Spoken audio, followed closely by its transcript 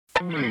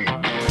Welcome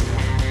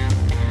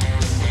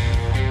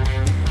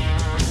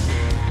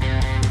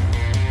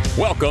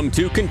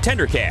to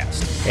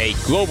ContenderCast, a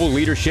global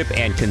leadership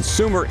and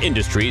consumer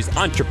industries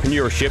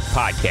entrepreneurship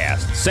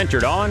podcast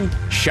centered on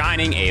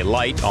shining a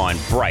light on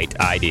bright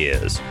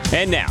ideas.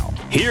 And now,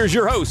 here's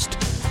your host,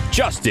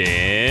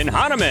 Justin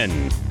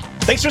Hahnemann.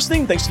 Thanks for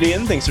listening. Thanks for tuning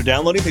in. Thanks for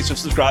downloading. Thanks for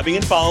subscribing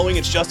and following.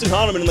 It's Justin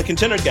Hahnemann in the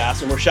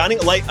ContenderCast, and we're shining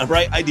a light on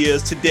bright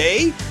ideas.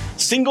 Today,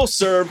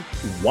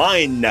 single-serve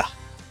wine.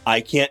 I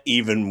can't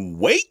even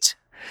wait.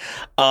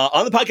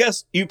 On the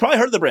podcast, you probably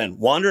heard of the brand,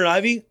 Wander and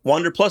Ivy,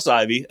 Wander plus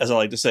Ivy, as I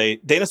like to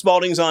say. Dana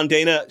Spaulding's on.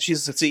 Dana,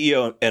 she's the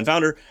CEO and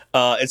founder.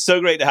 It's so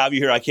great to have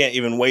you here. I can't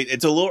even wait.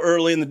 It's a little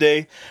early in the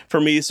day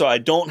for me, so I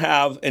don't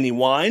have any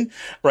wine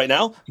right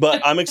now, but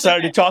I'm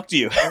excited to talk to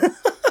you.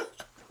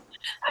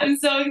 I'm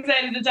so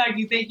excited to talk to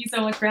you. Thank you so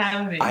much for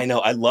having me. I know.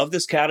 I love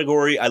this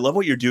category. I love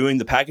what you're doing.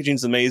 The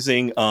packaging's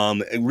amazing.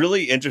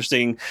 Really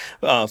interesting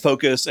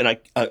focus, and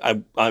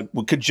I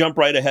could jump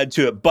right ahead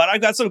to it. But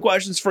I've got some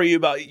questions for you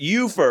about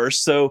you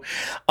first. So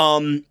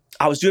I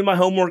was doing my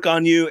homework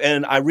on you,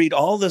 and I read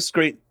all this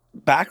great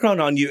background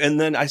on you,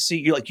 and then I see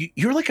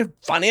you're like a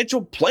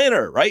financial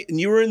planner, right? And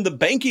you were in the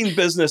banking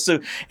business. So,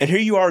 and here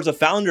you are as a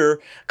founder a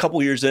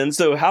couple years in.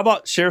 So how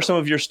about share some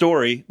of your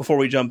story before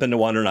we jump into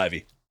Wander and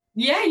Ivy?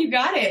 Yeah, you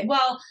got it.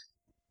 Well,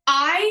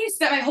 I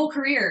spent my whole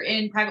career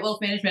in private wealth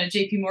management at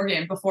JP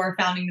Morgan before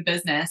founding the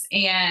business.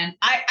 And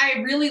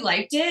I really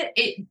liked it.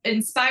 It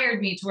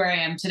inspired me to where I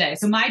am today.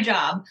 So my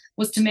job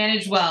was to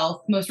manage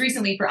wealth, most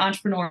recently for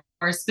entrepreneurs,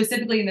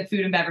 specifically in the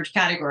food and beverage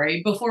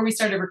category. Before we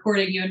started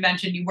recording, you had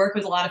mentioned you work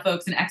with a lot of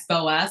folks in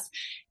Expo West.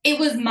 It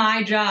was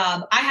my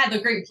job. I had the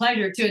great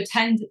pleasure to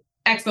attend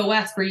Expo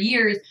West for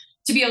years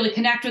to be able to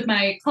connect with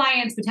my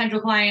clients, potential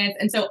clients.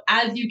 And so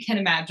as you can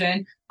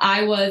imagine,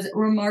 I was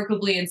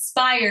remarkably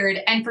inspired.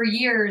 And for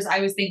years,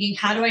 I was thinking,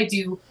 how do I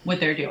do what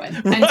they're doing?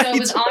 And so it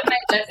was on my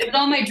list. It was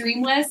on my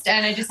dream list.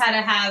 And I just had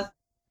to have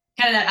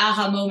kind of that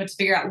aha moment to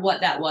figure out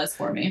what that was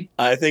for me.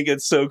 I think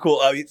it's so cool.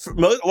 I mean,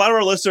 a lot of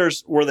our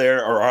listeners were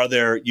there or are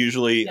there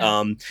usually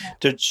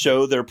to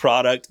show their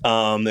product.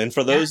 And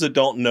for those that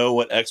don't know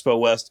what Expo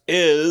West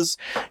is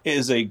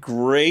a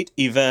great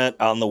event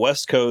on the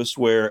West Coast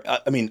where,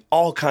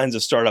 all kinds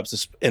of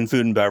startups in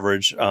food and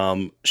beverage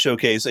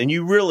showcase. And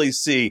you really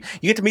you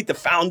get to meet the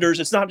founders.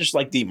 It's not just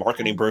like the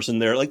marketing person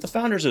there, like the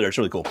founders are there. It's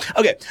really cool.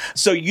 Okay.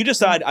 So you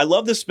decide, I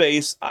love this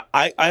space.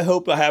 I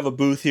hope I have a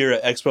booth here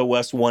at Expo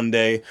West one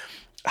day.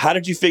 How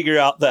did you figure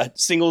out that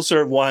single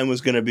serve wine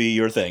was going to be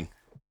your thing?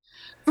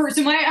 So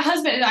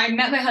I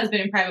met my husband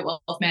in private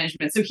wealth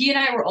management. So he and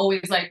I were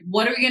always like,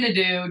 what are we going to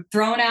do?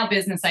 Throwing out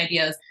business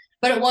ideas.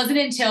 But it wasn't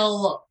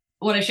until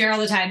what I share all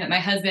the time that my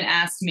husband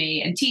asked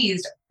me and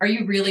teased, are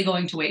you really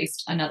going to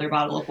waste another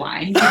bottle of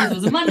wine? Because it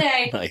was a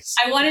Monday. Nice.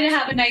 I wanted to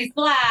have a nice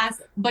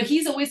glass, but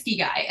he's a whiskey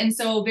guy. And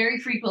so very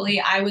frequently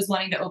I was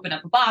wanting to open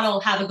up a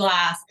bottle, have a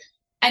glass.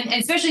 And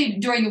especially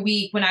during the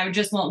week when I would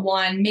just want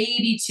one,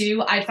 maybe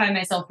two, I'd find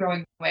myself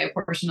throwing away a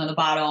portion of the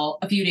bottle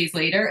a few days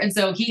later. And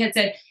so he had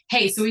said,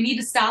 hey, so we need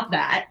to stop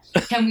that.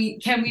 Can we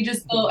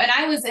just go? And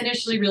I was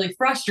initially really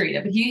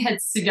frustrated, but he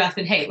had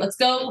suggested, hey, let's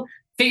go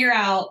figure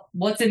out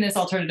what's in this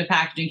alternative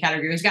packaging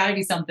category. There's got to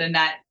be something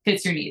that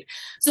fits your need.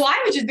 So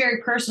I was just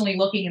very personally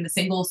looking in the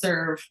single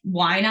serve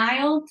wine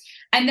aisle.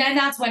 And then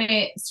that's when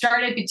it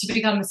started to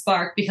become a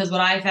spark, because what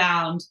I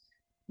found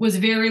was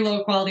very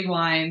low quality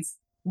wines,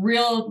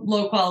 real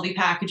low quality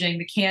packaging,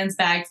 the cans,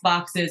 bags,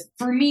 boxes.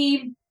 For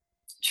me,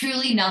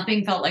 truly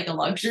nothing felt like a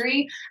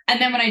luxury.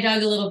 And then when I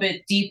dug a little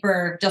bit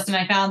deeper, Justin,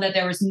 I found that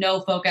there was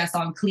no focus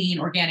on clean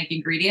organic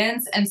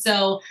ingredients. And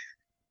so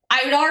I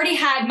had already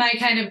had my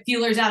kind of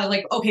feelers out of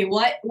like, okay,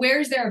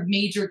 where's there a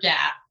major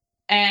gap?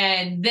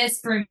 And this,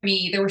 for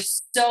me, there were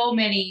so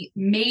many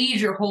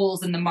major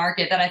holes in the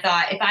market that I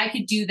thought, if I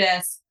could do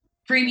this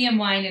premium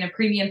wine in a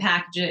premium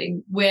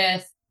packaging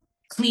with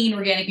clean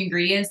organic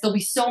ingredients, there'll be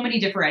so many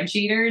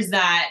differentiators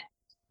that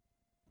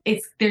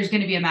there's going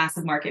to be a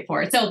massive market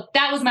for it. So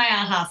that was my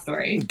aha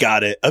story.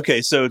 Got it.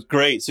 Okay. So it's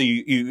great. So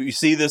you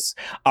see this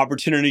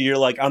opportunity, you're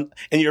like, and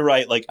you're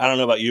right. Like, I don't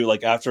know about you,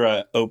 like after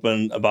I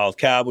opened a bottle of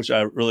Cab, which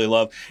I really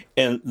love.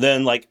 And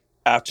then like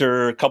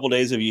after a couple of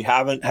days, if you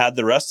haven't had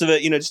the rest of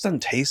it, it just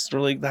doesn't taste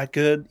really that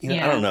good. I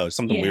don't know.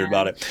 Something weird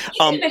about it.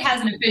 Even if it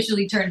hasn't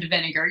officially turned to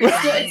vinegar,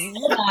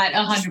 it's not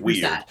 100%.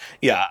 Weird.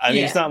 Yeah.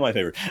 It's not my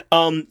favorite.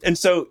 And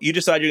so you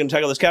decide you're going to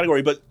tackle this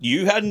category, but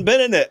you hadn't been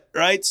in it,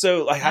 right?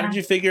 So like, how did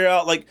you figure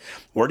out, like,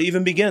 where to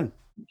even begin?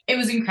 It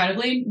was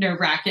incredibly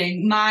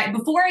nerve-wracking.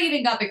 Before I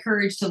even got the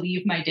courage to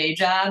leave my day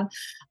job,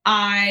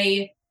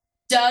 I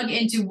dug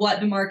into what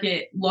the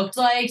market looked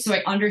like. So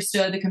I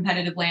understood the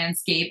competitive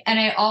landscape. And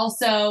I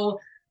also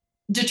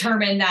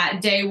determined that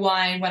day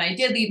one, when I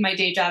did leave my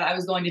day job, I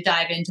was going to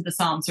dive into the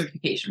SOM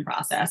certification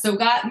process. So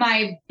got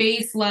my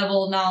base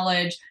level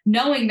knowledge,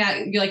 knowing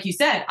that, like you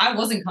said, I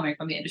wasn't coming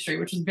from the industry,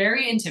 which was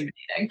very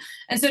intimidating.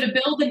 And so to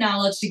build the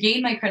knowledge, to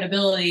gain my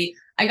credibility,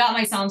 I got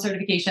my SOM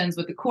certifications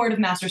with the Court of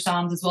Master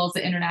SOMs as well as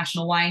the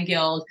International Wine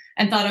Guild,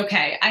 and thought,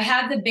 okay, I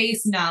have the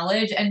base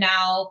knowledge, and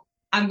now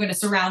I'm going to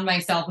surround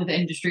myself with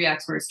industry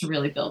experts to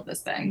really build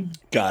this thing.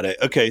 Got it.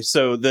 Okay.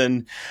 So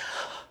then,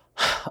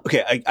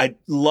 okay, I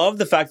love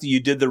the fact that you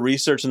did the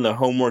research and the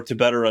homework to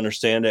better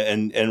understand it,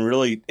 and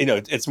really,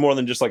 it's more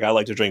than just like I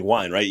like to drink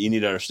wine, right? You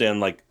need to understand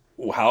like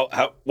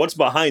how what's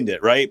behind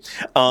it, right?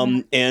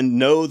 And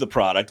know the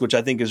product, which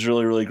I think is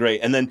really, really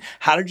great. And then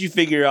how did you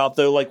figure out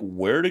though, like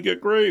where to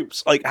get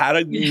grapes, like how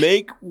to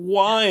make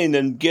wine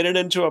and get it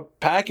into a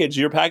package?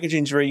 Your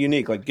packaging is very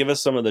unique. Like give us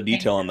some of the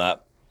detail on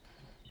that.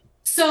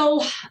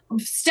 So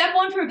step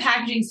one from a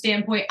packaging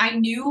standpoint, I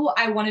knew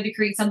I wanted to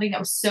create something that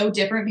was so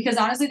different because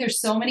honestly, there's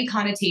so many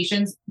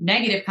connotations,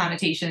 negative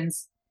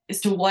connotations as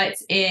to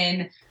what's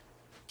in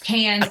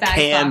cans,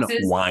 bags,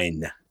 boxes.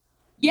 Wine.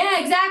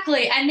 Yeah,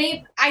 exactly.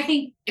 And I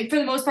think for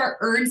the most part,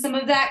 earned some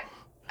of that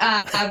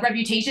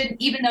reputation,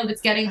 even though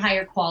it's getting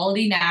higher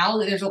quality now.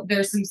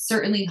 There's some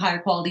certainly higher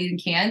quality in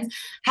cans.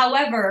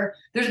 However,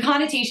 there's a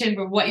connotation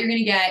for what you're going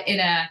to get in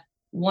a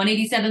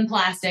 187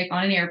 plastic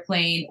on an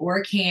airplane or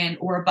a can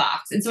or a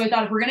box. And so I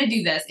thought if we're going to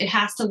do this, it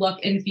has to look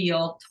and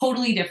feel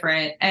totally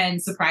different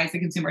and surprise the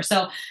consumer.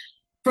 So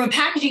from a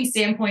packaging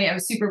standpoint, I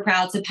was super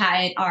proud to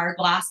patent our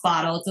glass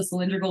bottle. It's a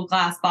cylindrical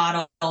glass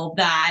bottle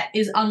that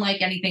is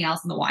unlike anything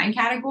else in the wine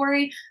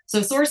category.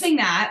 So sourcing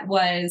that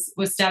was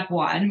step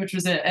one, which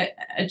was a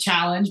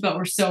challenge, but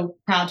we're so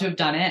proud to have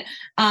done it.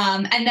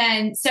 And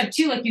then step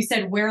two, like you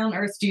said, where on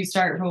earth do you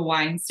start from a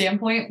wine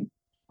standpoint?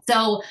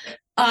 So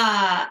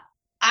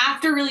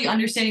after really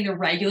understanding the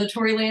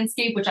regulatory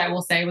landscape, which I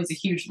will say was a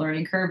huge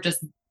learning curve,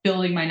 just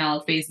building my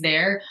knowledge base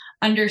there,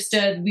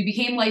 we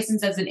became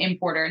licensed as an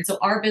importer. And so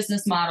our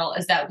business model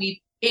is that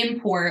we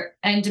import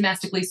and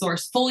domestically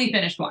source fully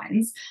finished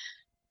wines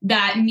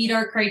that meet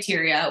our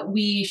criteria.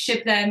 We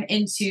ship them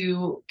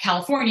into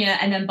California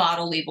and then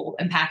bottle, label,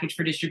 and package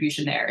for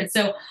distribution there. And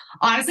so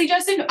honestly,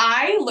 Justin,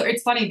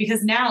 it's funny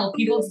because now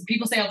people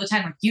say all the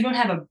time, like, you don't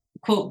have a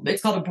quote,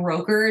 it's called a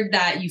broker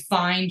that you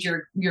find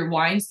your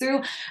wines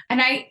through.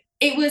 And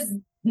it was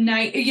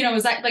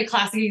like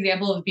classic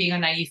example of being a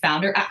naive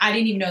founder. I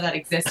didn't even know that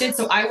existed.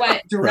 So I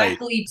went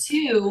directly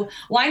to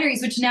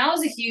wineries, which now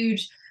is a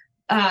huge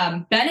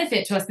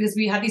benefit to us because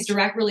we have these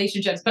direct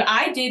relationships. But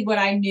I did what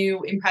I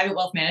knew in private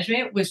wealth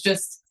management was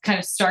just kind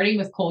of starting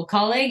with cold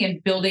calling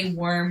and building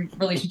warm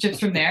relationships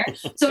from there.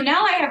 So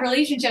now I have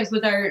relationships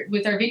with our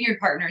vineyard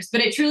partners,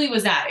 but it truly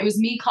was that. It was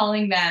me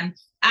calling them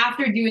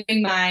after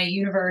doing my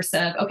universe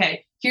of,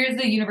 okay, here's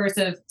the universe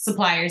of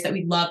suppliers that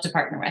we'd love to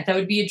partner with. That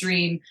would be a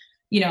dream.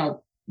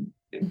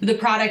 The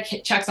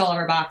product checks all of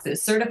our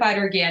boxes, certified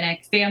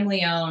organic,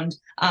 family owned,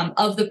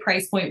 of the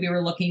price point we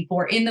were looking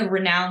for in the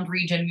renowned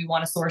region we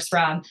want to source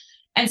from.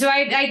 And so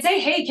I'd say,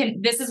 hey,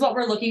 this is what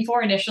we're looking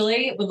for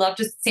initially. Would love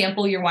to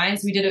sample your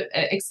wines. We did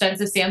an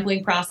extensive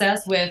sampling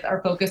process with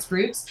our focus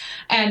groups.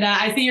 And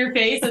I see your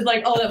face is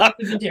like, oh, that must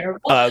have been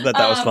terrible. I bet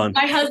that was fun.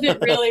 My husband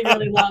really,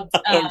 really loved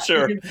I'm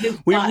sure.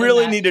 We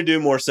really need to do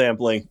more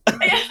sampling.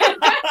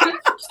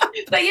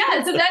 But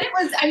yeah, so then it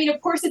was,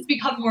 of course it's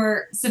become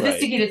more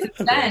sophisticated since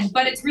then,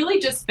 but it's really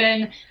just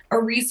been a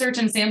research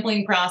and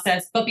sampling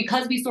process. But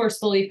because we source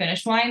fully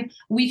finished wine,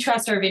 we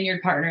trust our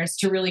vineyard partners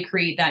to really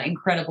create that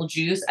incredible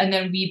juice. And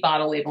then we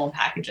bottle, label, and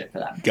package it for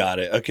them. Got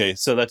it. Okay.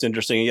 So that's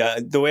interesting. Yeah.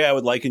 The way I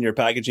would liken your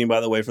packaging, by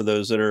the way, for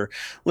those that are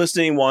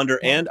listening,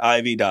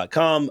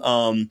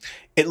 wanderandivy.com.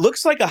 It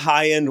looks like a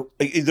high-end,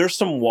 there's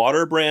some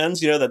water brands,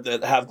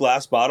 that have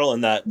glass bottle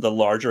and that the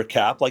larger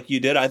cap like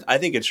you did. I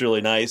think it's really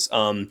nice.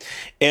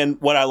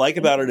 And what I like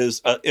about it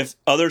is if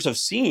others have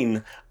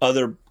seen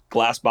other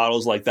glass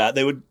bottles like that,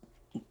 they would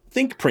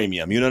think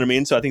premium, you know what I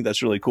mean? So I think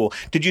that's really cool.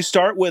 Did you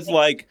start with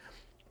like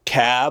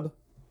Cab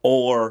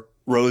or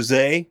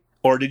Rosé?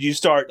 Or did you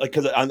start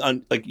because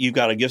like you've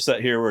got a gift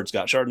set here where it's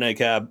got Chardonnay,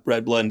 Cab,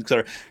 Red Blend, et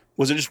cetera.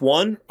 Was it just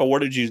one or where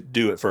did you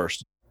do it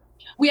first?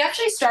 We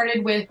actually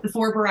started with the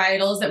 4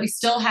 varietals that we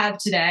still have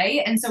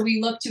today. And so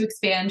we look to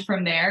expand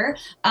from there.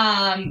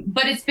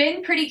 But it's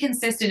been pretty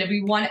consistent.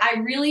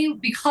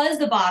 Because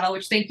the bottle,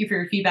 which thank you for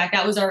your feedback,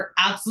 that was our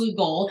absolute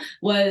goal,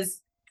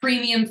 was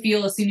premium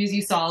feel as soon as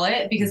you saw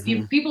it. Because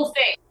people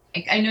think,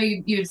 I know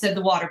you had said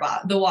the water.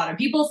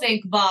 People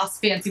think Voss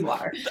fancy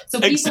water. So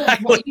people,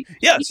 exactly.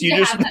 Yes,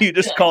 you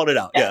just called it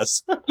out. Yeah.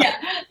 Yes.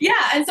 Yeah.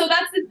 And so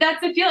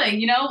that's the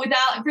feeling,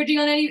 without bridging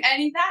on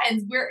any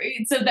patents.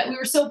 We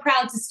were so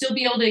proud to still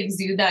be able to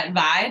exude that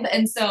vibe.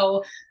 And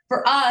so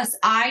for us,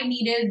 I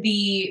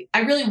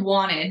really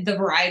wanted the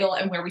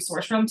varietal and where we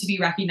source from to be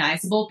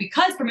recognizable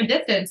because from a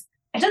distance,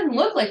 it doesn't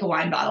look like a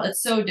wine bottle.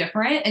 It's so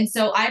different. And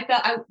so I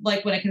felt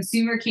like when a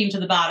consumer came to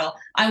the bottle,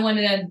 I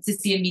wanted them to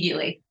see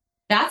immediately.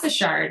 That's a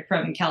Chard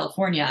from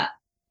California.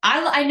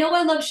 I know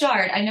I love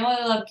Chard. I know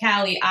I love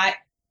Cali. I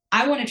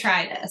want to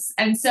try this.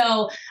 And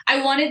so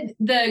I wanted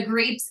the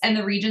grapes and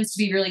the regions to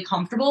be really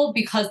comfortable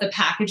because the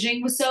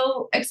packaging was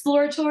so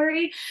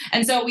exploratory.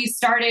 And so we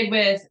started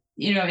with,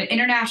 an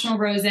international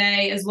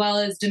rosé as well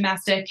as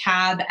domestic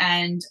Cab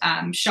and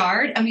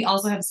Chard. And we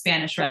also have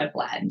Spanish Red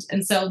Blend.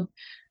 And so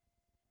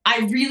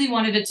I really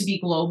wanted it to be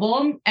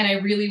global, and I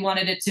really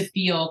wanted it to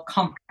feel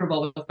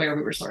comfortable with where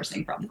we were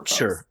sourcing from.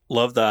 Sure.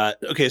 Love that.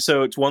 Okay.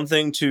 So it's one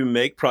thing to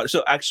make products.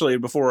 So actually,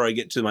 before I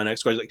get to my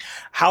next question, like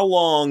how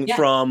long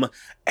from,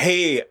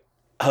 hey,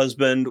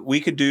 husband,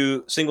 we could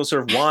do single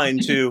serve wine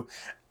to,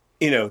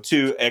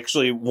 to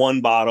actually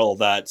one bottle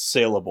that's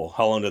saleable?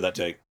 How long did that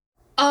take?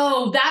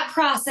 Oh, that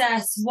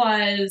process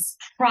was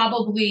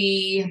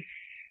probably...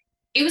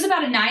 It was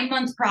about a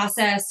 9-month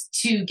process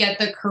to get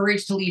the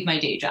courage to leave my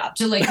day job.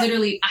 To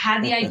literally, I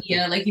had the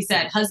idea, like you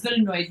said, husband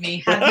annoyed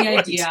me, had the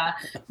idea.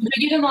 I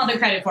give him all the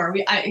credit for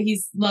it.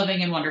 He's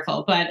loving and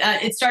wonderful, but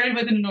it started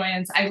with an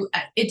annoyance.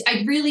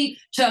 I really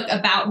took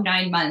about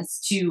 9 months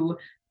to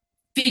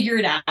figure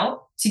it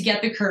out, to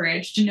get the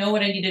courage, to know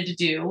what I needed to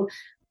do.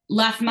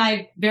 Left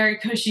my very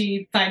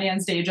cushy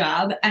finance day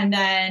job, and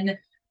then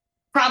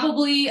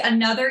probably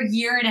another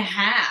year and a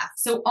half.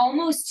 So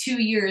almost 2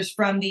 years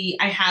from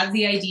I have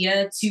the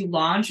idea to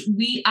launch.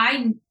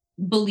 I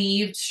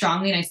believed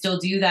strongly, and I still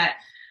do, that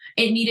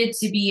it needed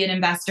to be an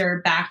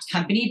investor-backed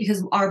company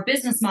because our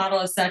business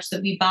model is such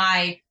that we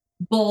buy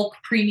bulk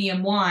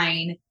premium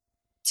wine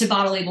to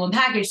bottle, label, and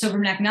package. So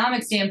from an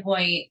economic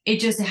standpoint,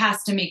 it just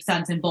has to make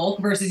sense in bulk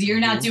versus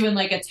you're not doing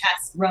like a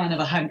test run of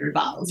 100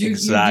 bottles. You're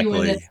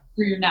doing this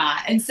or you're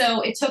not. And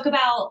so it took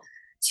about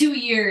 2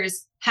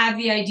 years, have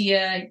the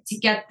idea to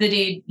get the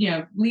day,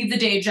 leave the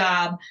day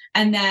job,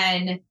 and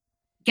then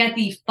get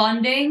the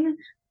funding,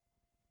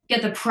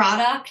 get the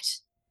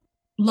product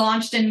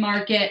launched in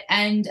market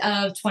end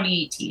of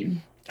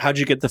 2018. How'd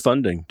you get the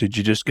funding? Did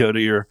you just go to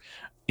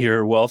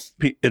your wealth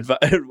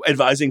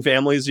advising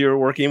families you're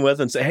working with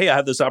and say, hey, I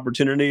have this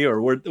opportunity,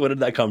 or where did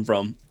that come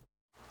from?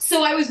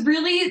 So I was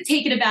really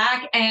taken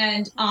aback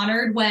and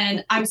honored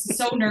when I was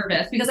so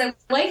nervous because I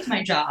liked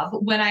my job.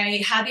 When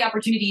I had the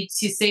opportunity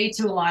to say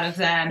to a lot of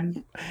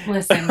them,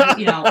 listen,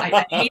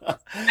 I hate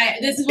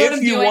this is what I'm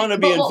doing. If you want to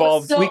be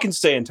involved, we can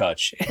stay in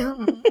touch.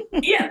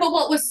 Yeah, but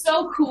what was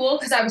so cool,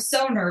 because I was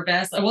so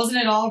nervous, I wasn't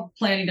at all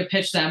planning to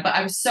pitch them, but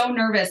I was so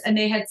nervous. And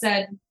they had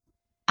said,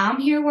 I'm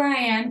here where I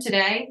am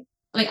today.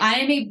 Like, I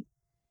am a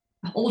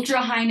ultra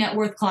high net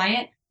worth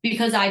client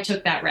because I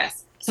took that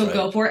risk. So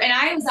go for it. And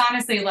I was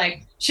honestly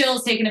like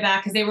chills, taken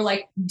aback, because they were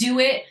like, do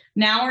it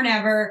now or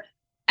never,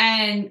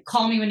 and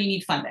call me when you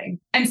need funding.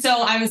 And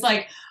so I was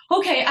like,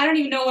 okay, I don't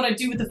even know what I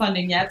do with the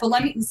funding yet, but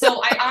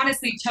so I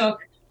honestly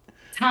took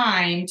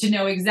time to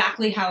know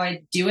exactly how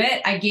I do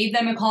it. I gave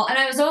them a call. And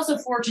I was also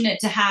fortunate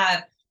to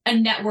have a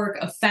network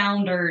of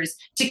founders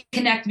to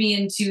connect me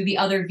into the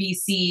other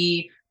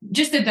VC,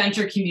 just the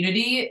venture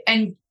community,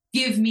 and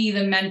give me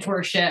the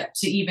mentorship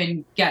to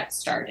even get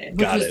started,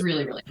 which was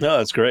really, really cool. No,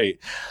 that's great.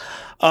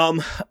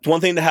 One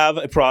thing to have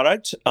a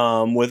product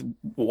with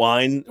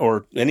wine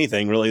or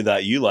anything really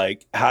that you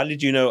like. How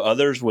did you know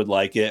others would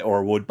like it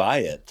or would buy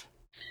it?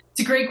 It's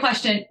a great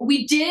question.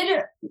 We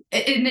did,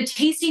 in the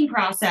tasting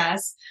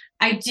process,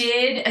 I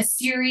did a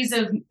series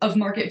of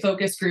market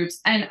focus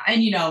groups, and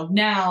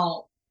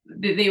now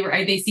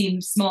they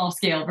seem small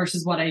scale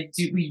versus what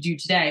we do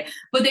today,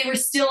 but they were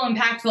still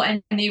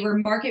impactful, and they were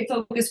market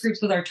focus groups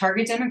with our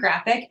target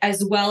demographic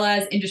as well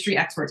as industry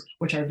experts,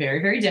 which are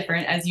very, very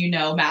different, as you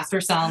know,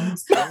 master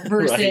sums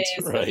versus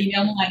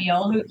female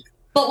millennial.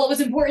 But what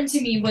was important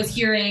to me was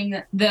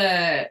hearing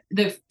the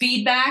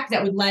feedback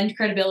that would lend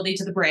credibility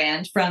to the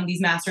brand from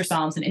these master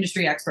somms and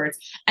industry experts,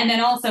 and then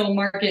also a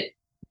market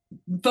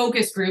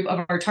focus group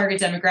of our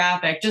target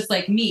demographic, just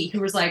like me,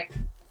 who was like,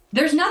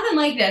 there's nothing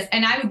like this.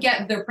 And I would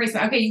get their price.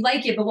 Okay, you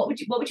like it, but what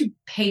would you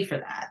pay for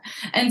that?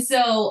 And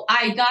so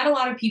I got a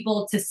lot of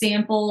people to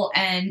sample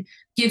and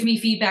give me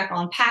feedback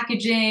on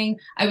packaging.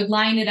 I would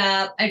line it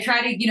up. I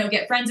try to,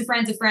 get friends of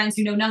friends of friends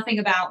who know nothing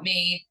about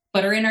me,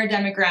 but are in our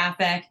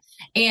demographic.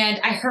 And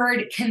I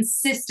heard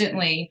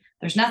consistently,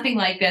 there's nothing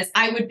like this.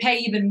 I would pay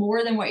even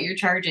more than what you're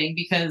charging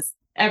because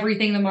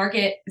everything in the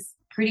market is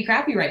pretty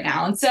crappy right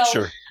now. And so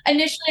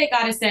initially, I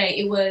got to say,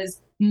 it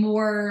was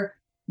more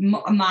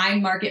my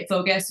market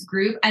focus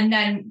group. And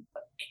then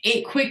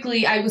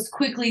I was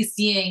quickly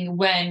seeing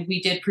when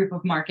we did proof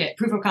of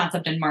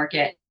concept and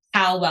market,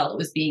 how well it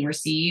was being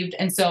received.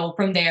 And so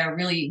from there,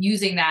 really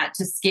using that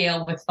to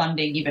scale with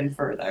funding even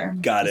further.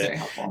 Got it. Very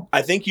helpful.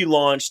 I think you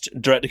launched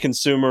direct to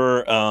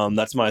consumer.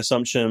 That's my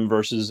assumption,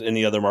 versus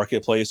any other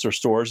marketplace or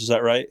stores. Is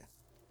that right?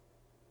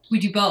 We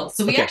do both.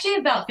 So we actually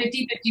have about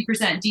 50%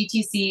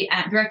 DTC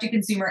and direct to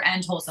consumer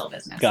and wholesale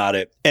business. Got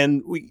it.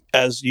 And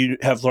as you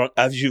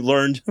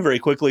learned very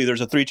quickly,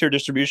 there's a 3-tier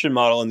distribution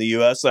model in the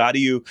US. So how do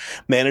you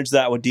manage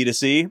that with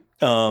D2C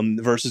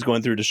versus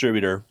going through a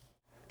distributor?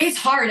 It's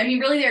hard. I mean,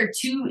 really, there are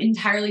two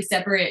entirely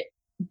separate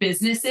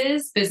business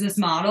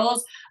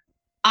models.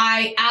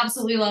 I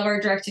absolutely love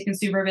our direct to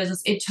consumer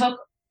business. It took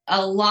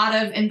a lot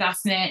of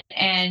investment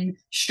and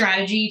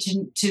strategy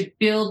to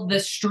build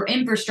the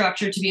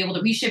infrastructure to be able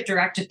to, we ship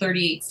direct to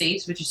 38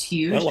 states, which is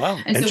huge. Oh, wow.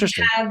 And so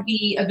Interesting. we have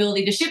the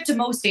ability to ship to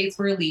most states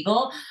where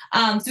illegal.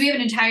 So we have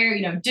an entire,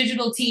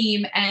 digital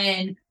team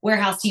and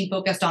warehouse team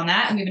focused on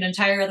that. And we have an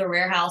entire other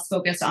warehouse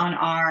focused on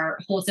our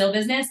wholesale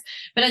business.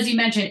 But as you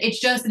mentioned, it's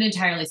just an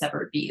entirely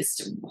separate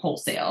beast,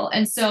 wholesale.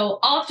 And so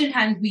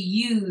oftentimes we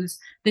use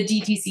the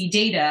DTC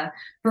data.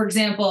 For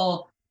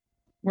example,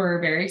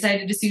 we're very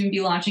excited to soon be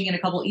launching in a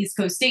couple East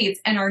Coast states,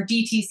 and our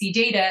DTC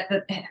data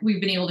that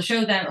we've been able to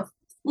show them,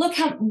 look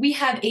how we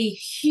have a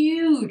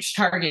huge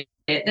target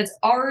that's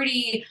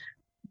already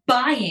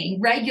buying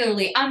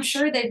regularly. I'm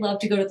sure they'd love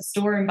to go to the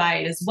store and buy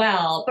it as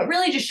well, but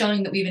really just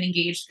showing that we have an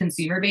engaged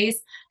consumer base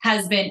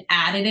has been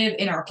additive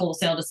in our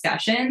wholesale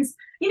discussions,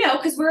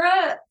 because we're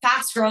a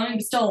fast growing,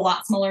 but still a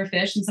lot smaller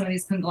fish than some of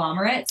these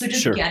conglomerates. So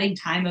just getting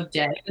time of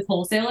day with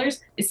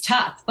wholesalers is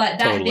tough, but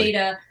that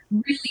data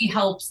really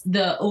helps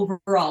the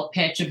overall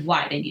pitch of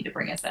why they need to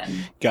bring us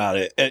in. Got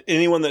it. And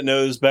anyone that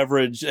knows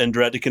beverage and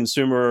direct to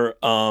consumer,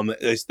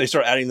 they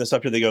start adding this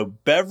up here. They go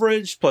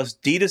beverage plus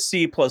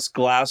D2C plus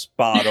glass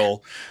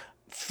bottle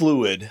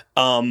fluid.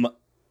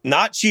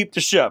 Not cheap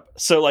to ship.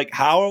 So like,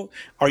 how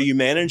are you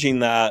managing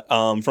that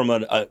from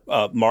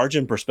a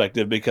margin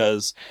perspective?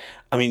 Because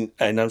I mean,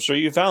 and I'm sure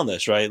you found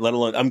this, right? Let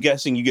alone, I'm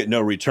guessing you get no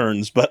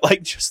returns, but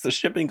like just the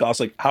shipping costs,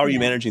 like how are you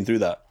managing through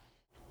that?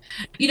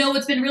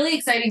 What's been really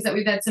exciting is that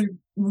we've had some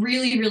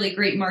really, really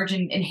great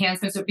margin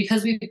enhancements. So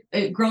because we've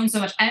grown so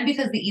much and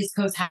because the East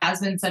Coast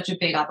has been such a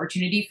big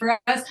opportunity for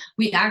us,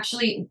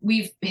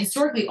 we've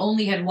historically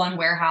only had one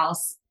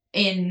warehouse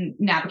in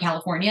Napa,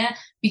 California.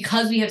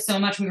 Because we have so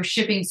much, we were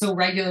shipping so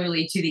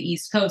regularly to the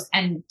East Coast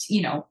and,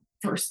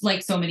 for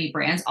like so many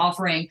brands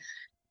offering,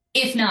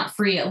 if not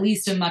free, at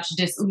least a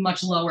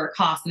much lower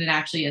cost than it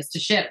actually is to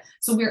ship.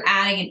 So we're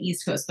adding an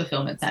East Coast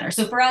fulfillment center.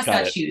 So for us,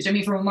 that's huge. I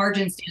mean, from a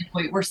margin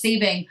standpoint, we're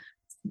saving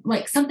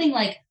like something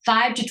like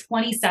 $5 to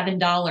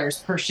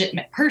 $27 per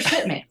shipment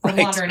from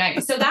Wander and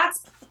Ice. So that's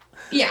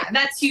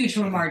huge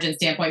from a margin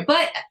standpoint.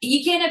 But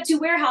you can't have two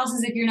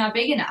warehouses if you're not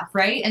big enough,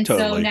 right? And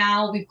so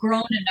now we've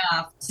grown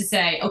enough to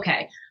say,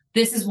 okay,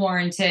 this is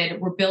warranted.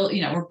 We're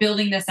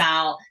building this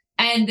out,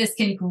 and this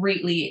can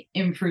greatly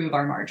improve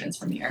our margins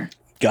from here.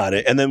 Got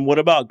it. And then what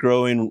about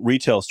growing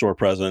retail store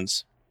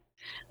presence?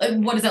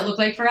 What does that look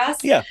like for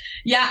us? Yeah.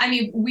 I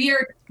mean,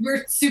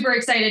 we're super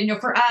excited.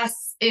 For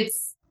us,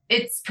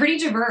 it's pretty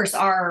diverse,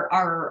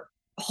 our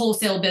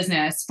wholesale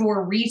business.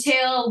 For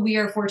retail, we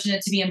are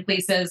fortunate to be in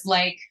places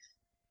like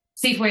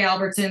Safeway,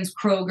 Albertsons,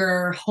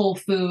 Kroger, Whole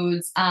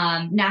Foods,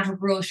 Natural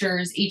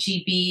Grocers,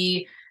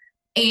 HEB,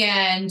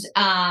 and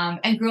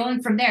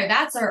growing from there.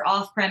 That's our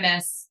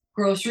off-premise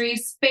grocery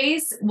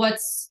space.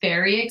 What's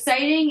very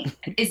exciting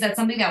is that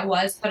something that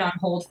was put on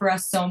hold for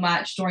us so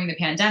much during the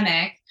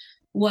pandemic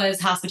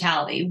was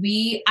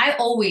hospitality. I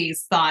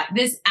always thought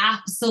this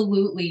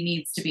absolutely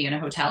needs to be in a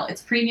hotel.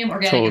 It's premium,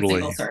 organic, and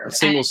single serve.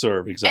 Single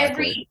serve,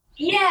 exactly.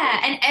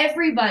 And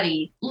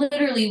everybody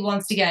literally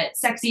wants to get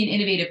sexy and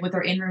innovative with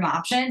their in-room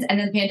options. And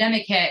then the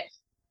pandemic hit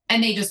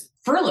and they just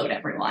furloughed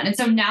everyone. And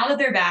so now that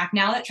they're back,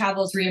 now that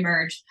travel has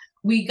reemerged,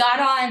 we got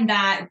on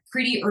that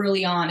pretty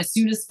early on, as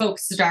soon as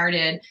folks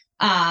started.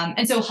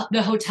 And so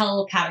the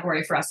hotel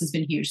category for us has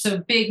been huge.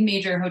 So big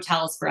major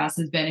hotels for us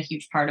has been a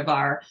huge part of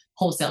our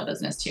wholesale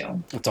business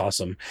too. That's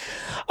awesome.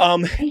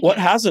 What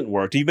hasn't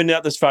worked? You've been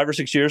at this 5 or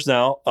 6 years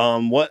now.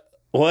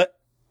 What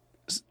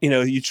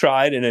you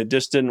tried and it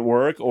just didn't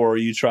work, or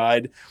you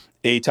tried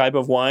a type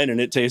of wine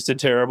and it tasted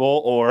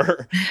terrible,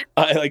 or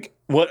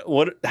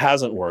what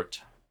hasn't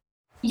worked?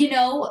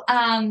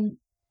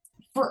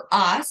 For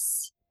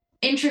us,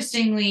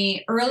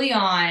 interestingly, early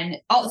on,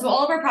 so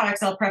all of our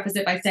products, I'll preface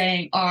it by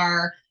saying,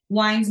 are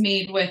wines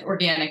made with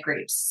organic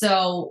grapes.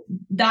 So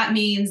that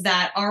means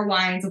that our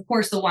wines, of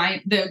course,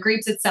 the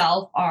grapes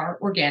itself are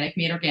organic,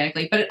 made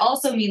organically, but it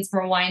also means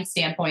from a wine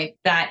standpoint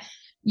that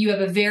you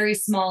have a very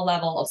small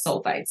level of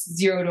sulfites,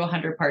 0 to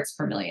 100 parts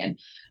per million.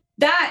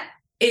 That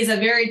is a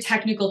very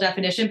technical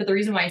definition, but the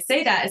reason why I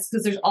say that is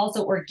because there's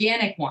also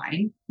organic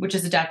wine, which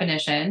is a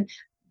definition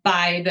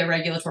by the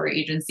regulatory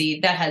agency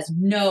that has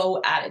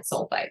no added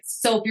sulfites.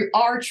 So if you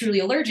are truly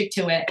allergic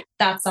to it,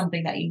 that's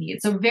something that you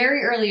need. So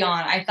very early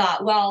on, I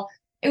thought, well,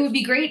 it would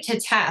be great to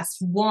test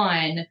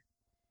one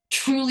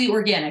truly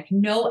organic,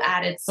 no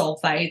added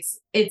sulfites.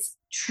 It's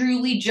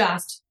truly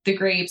just the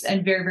grapes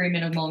and very, very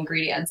minimal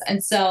ingredients.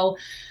 And so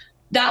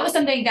that was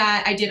something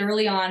that I did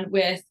early on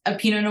with a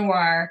Pinot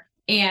Noir.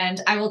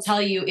 And I will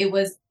tell you, it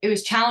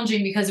was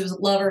challenging because it was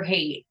love or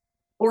hate.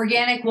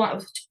 Organic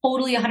wine,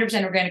 totally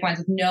 100% organic wines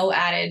with no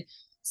added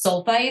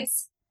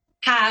sulfites,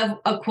 have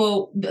a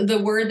quote. The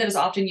word that is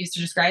often used to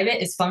describe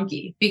it is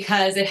funky,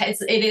 because it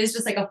is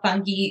just like a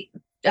funky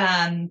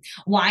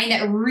wine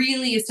that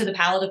really is to the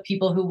palate of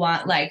people who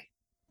want like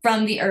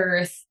from the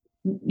earth,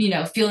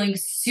 feeling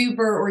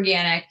super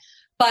organic.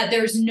 But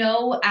there's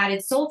no added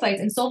sulfites,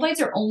 and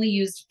sulfites are only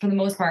used for the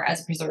most part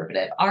as a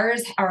preservative.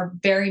 Ours are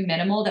very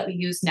minimal that we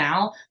use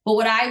now. But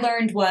what I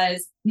learned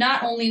was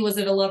not only was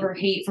it a love or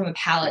hate from a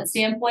palate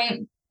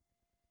standpoint,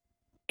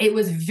 it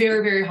was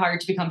very, very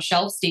hard to become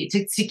shelf stable,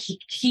 to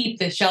keep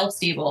the shelf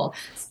stableness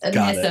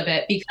of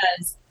it,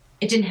 because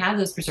it didn't have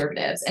those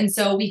preservatives. And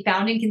so we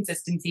found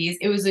inconsistencies.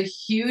 It was a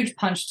huge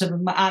punch to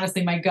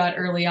honestly my gut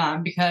early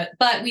on,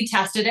 but we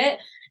tested it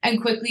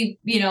and quickly,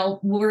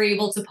 were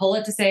able to pull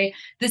it to say,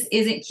 this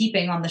isn't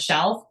keeping on the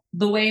shelf.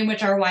 The way in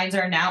which our wines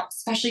are now,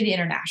 especially the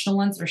international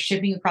ones that are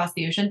shipping across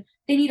the ocean,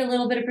 they need a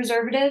little bit of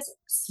preservatives,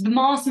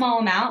 small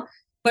amount,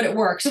 but it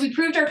works. So we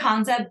proved our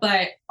concept,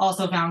 but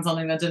also found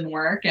something that didn't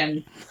work,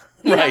 and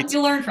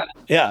you learn from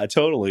it. Yeah,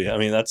 totally. I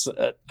mean, that's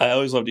I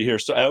always love to hear.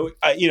 So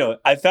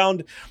I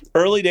found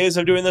early days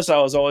of doing this, I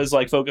was always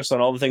like focused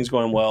on all the things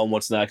going well and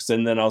what's next,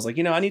 and then I was like,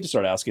 I need to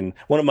start asking.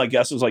 One of my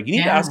guests was like, you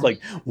need to ask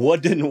like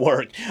what didn't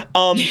work.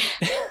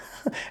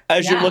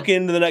 As you're looking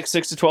into the next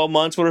 6 to 12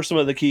 months, what are some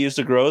of the keys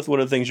to growth?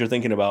 What are the things you're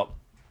thinking about?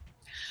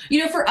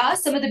 For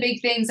us, some of the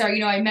big things are,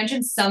 I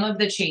mentioned some of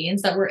the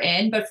chains that we're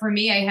in, but for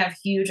me, I have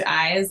huge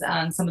eyes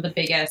on some of the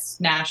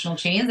biggest national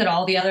chains that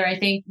all the other, I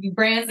think,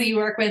 brands that you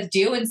work with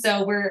do. And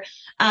so we're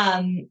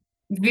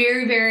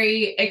very,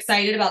 very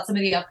excited about some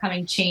of the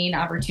upcoming chain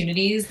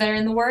opportunities that are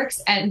in the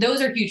works. And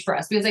those are huge for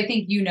us because I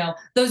think,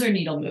 those are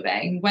needle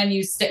moving when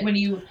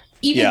you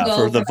even go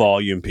for the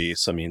volume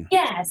piece. I mean,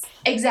 yes,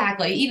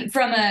 exactly. Even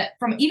from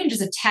even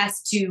just a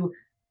test to,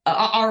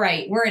 all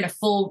right, we're in a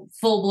full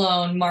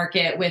blown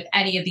market with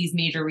any of these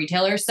major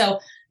retailers. So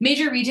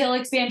major retail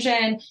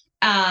expansion,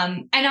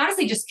 and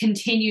honestly, just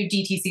continued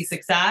DTC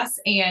success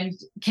and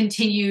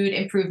continued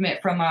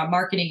improvement from a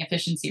marketing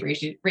efficiency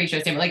ratio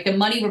standpoint. Like the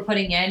money we're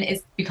putting in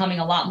is becoming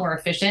a lot more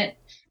efficient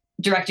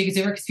direct to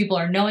consumer because people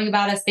are knowing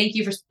about us. Thank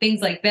you for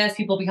things like this.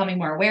 People becoming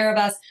more aware of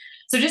us.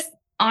 So just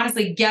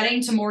honestly,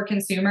 getting to more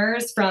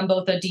consumers from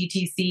both a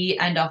DTC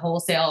and a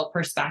wholesale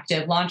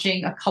perspective,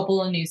 launching a couple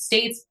of new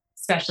states,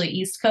 especially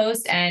East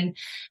Coast, and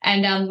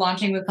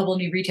launching with a couple of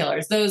new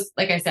retailers. Those,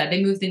 like I said,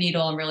 they move the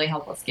needle and really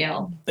help us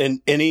scale. And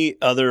any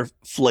other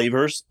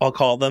flavors, I'll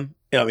call them.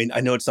 I mean,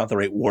 I know it's not the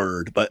right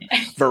word, but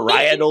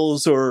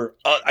varietals or,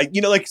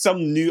 like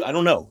some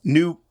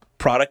new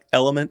product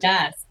element.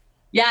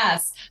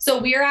 Yes. So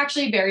we're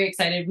actually very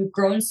excited. We've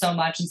grown so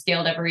much and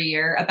scaled every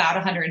year, about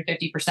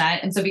 150%.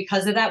 And so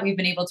because of that, we've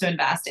been able to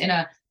invest in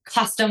a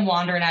custom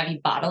Wander and Ivy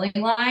bottling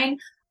line.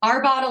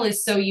 Our bottle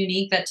is so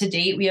unique that to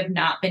date, we have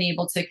not been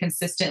able to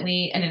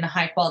consistently and in a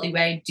high quality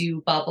way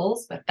do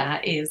bubbles, but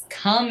that is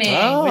coming.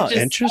 Oh,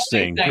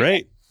 interesting. So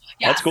great.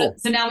 Yeah, that's cool.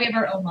 So now we have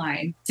our own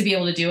line to be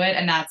able to do it.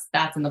 And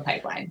that's in the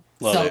pipeline.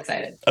 Love it.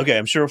 Excited. Okay.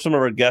 I'm sure some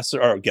of our guests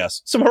are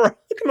guests. Some of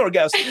our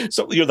guests.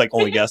 So you're like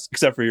only guests,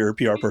 except for your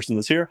PR person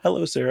that's here.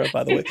 Hello, Sarah,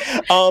 by the way.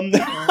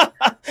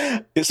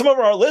 Some of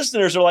our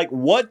listeners are like,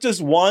 what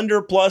does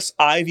Wander plus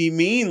Ivy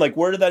mean? Like,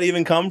 where did that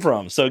even come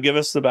from? So give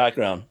us the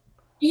background.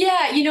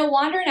 Yeah.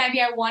 Wander and Ivy,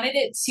 I wanted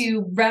it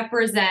to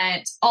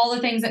represent all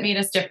the things that made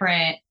us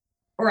different,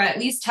 or at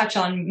least touch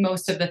on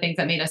most of the things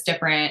that made us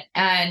different.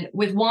 And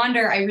with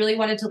Wander, I really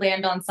wanted to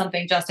land on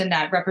something, Justin,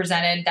 that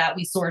represented that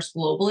we source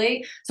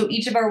globally. So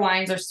each of our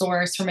wines are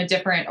sourced from a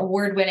different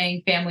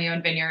award-winning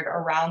family-owned vineyard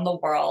around the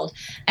world.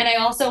 And I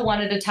also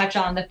wanted to touch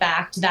on the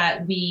fact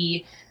that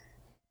we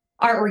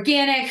are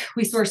organic.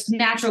 We source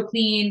natural,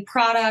 clean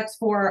products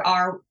for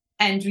our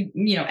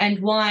end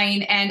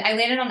wine. And I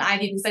landed on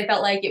Ivy because I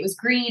felt like it was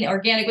green,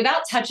 organic,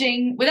 without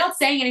saying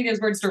any of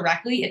those words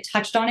directly. It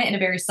touched on it in a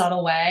very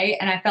subtle way.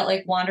 And I felt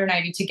like Wander and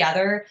Ivy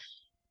together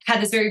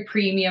had this very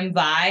premium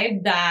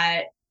vibe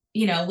that,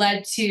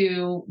 led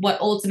to what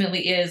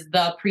ultimately is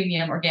the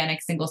premium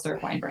organic single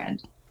serve wine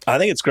brand. I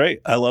think it's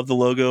great. I love the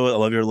logo. I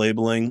love your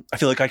labeling. I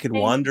feel like I could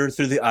wander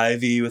through the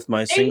Ivy with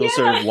my single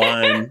serve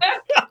wine.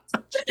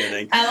 Just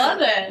kidding. I love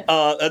it.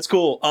 That's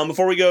cool.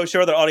 Before we go, share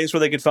with our audience where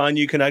they could find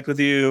you, connect with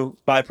you,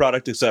 buy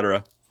product,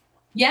 etc.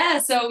 Yeah,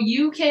 so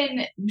you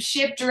can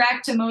ship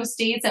direct to most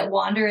states at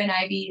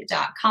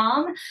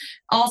wanderandivy.com.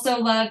 Also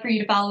love for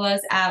you to follow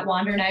us at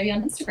Wander and Ivy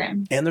on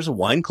Instagram. And there's a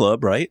wine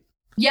club, right?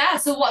 Yeah,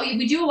 so what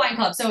we do a wine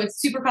club, so it's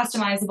super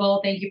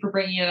customizable. Thank you for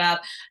bringing it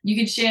up. You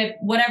can ship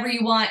whatever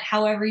you want,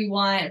 however you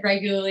want,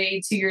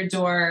 regularly to your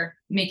door.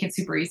 Make it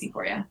super easy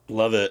for you.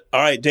 Love it.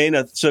 All right,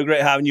 Dana, so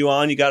great having you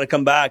on. You got to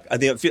come back. I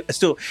think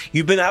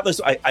you've been at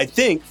this, I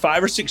think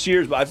 5 or 6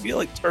 years, but I feel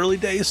like it's early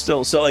days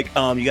still. So you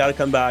got to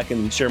come back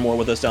and share more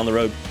with us down the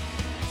road.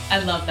 I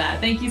love that.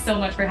 Thank you so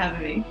much for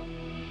having me.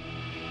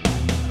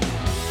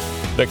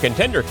 The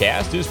Contender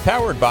Cast is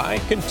powered by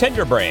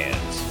Contender Brands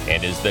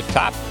and is the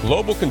top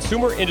global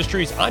consumer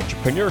industries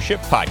entrepreneurship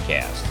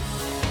podcast.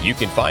 You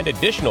can find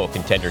additional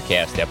Contender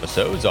Cast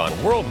episodes on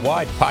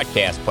worldwide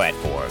podcast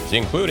platforms,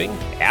 including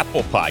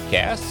Apple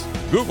Podcasts,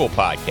 Google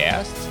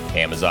Podcasts,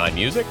 Amazon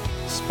Music,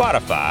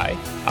 Spotify,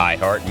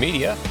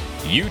 iHeartMedia,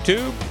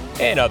 YouTube,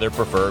 and other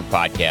preferred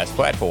podcast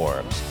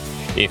platforms.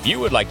 If you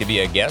would like to be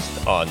a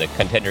guest on the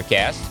Contender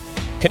Cast,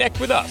 connect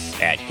with us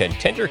at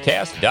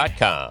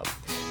contendercast.com.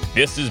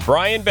 This is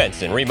Brian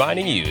Benson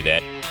reminding you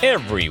that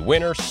every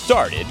winner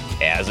started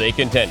as a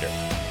contender.